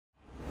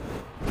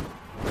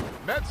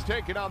Mets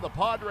taking on the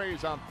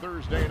Padres on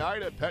Thursday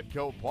night at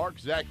Petco Park.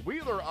 Zach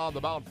Wheeler on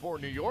the mound for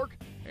New York,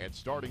 and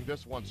starting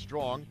this one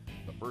strong.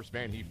 The first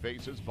man he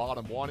faces,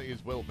 bottom one,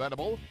 is Will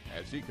Venable,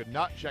 as he could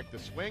not check the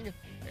swing,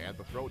 and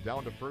the throw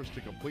down to first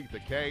to complete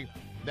the K.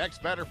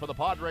 Next batter for the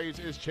Padres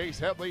is Chase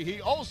Headley. He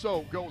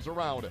also goes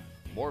around.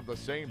 More of the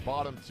same,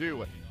 bottom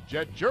two.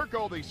 Jed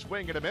Jerko, the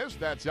swing and a miss.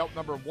 That's out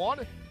number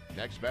one.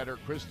 Next batter,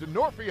 Kristen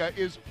Norfia,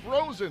 is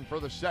frozen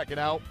for the second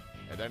out.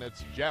 And then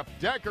it's Jeff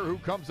Decker who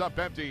comes up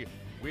empty.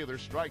 Wheeler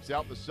strikes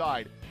out the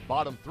side.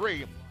 Bottom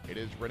three, it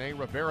is Rene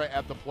Rivera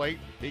at the plate.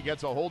 He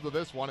gets a hold of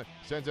this one,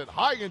 sends it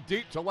high and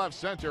deep to left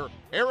center.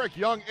 Eric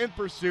Young in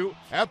pursuit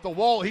at the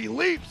wall. He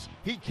leaps.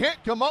 He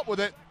can't come up with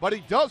it, but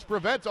he does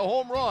prevent a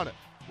home run.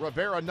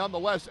 Rivera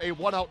nonetheless a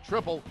one-out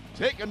triple.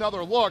 Take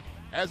another look,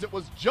 as it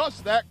was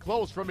just that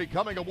close from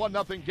becoming a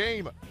 1-0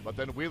 game. But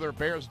then Wheeler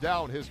bears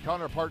down. His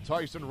counterpart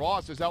Tyson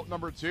Ross is out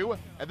number two,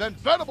 and then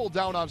Venable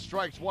down on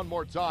strikes one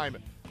more time.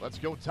 Let's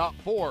go top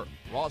four.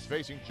 Ross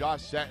facing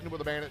Josh Satin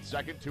with a man at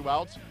second, 2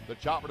 outs. The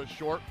chopper to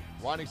short.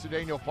 Ronnie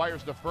Cedeno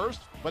fires to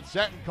first, but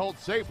Satin called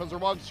safe as a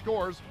run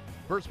scores.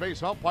 First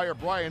base umpire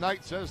Brian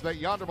Knight says that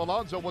Yonder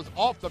Alonso was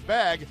off the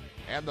bag,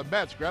 and the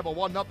Mets grab a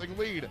 1-0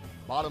 lead.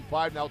 Bottom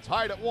five now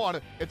tied at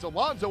 1. It's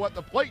Alonso at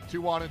the plate,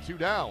 2 on and 2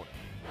 down.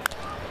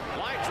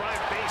 Line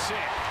drive, base hit.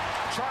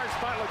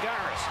 Charged by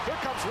Lagares. Here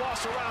comes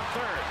Ross around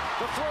third.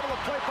 The throw to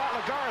the plate by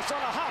Lagares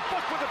on a hot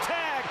hook with a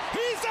tag.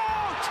 He's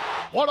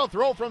out! What a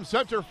throw from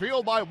center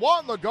field by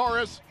Juan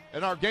Lagares,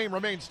 and our game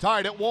remains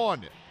tied at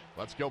 1.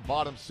 Let's go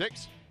bottom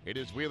 6. It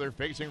is Wheeler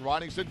facing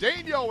Ronnie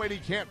Cedeno, and he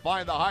can't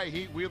find the high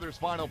heat. Wheeler's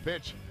final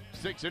pitch.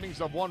 6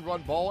 innings of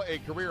 1-run ball, a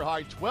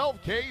career-high 12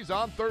 Ks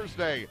on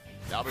Thursday.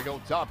 Now we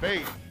go top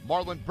 8.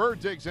 Marlon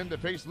Byrd digs in to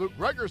face Luke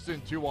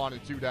Gregerson, 2 on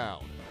and 2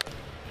 down.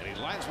 And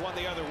he lines one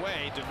the other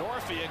way.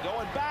 Denorfia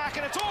going back,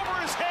 and it's over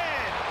his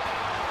head.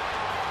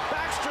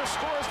 Baxter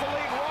scores the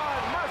lead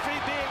run. Murphy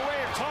being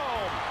waved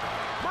home.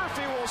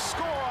 Murphy will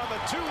score on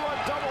the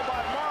 2-run double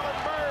by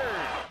Marlon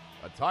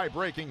Byrd. A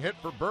tie-breaking hit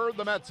for Byrd.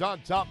 The Mets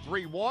on top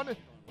 3-1.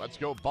 Let's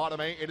go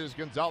bottom 8. It is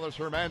Gonzalez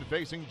Herman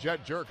facing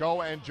Jed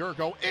Jerko, and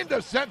Jerko into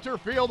center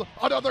field.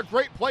 Another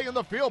great play in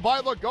the field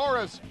by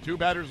Lagares. 2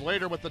 batters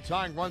later with the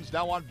tying runs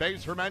now on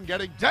base. Herman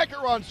getting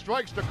Decker on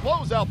strikes to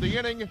close out the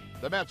inning.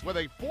 The Mets with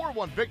a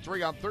 4-1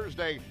 victory on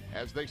Thursday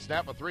as they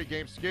snap a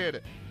 3-game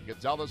skid.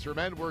 Gonzalez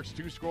Herman works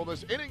 2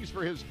 scoreless innings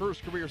for his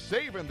first career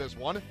save in this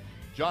one.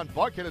 John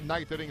Buck hit a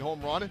 9th inning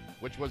home run,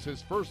 which was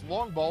his first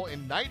long ball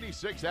in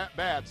 96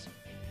 at-bats.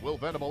 Will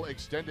Venable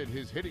extended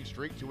his hitting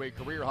streak to a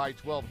career-high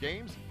 12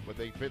 games with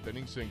a 5th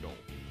inning single.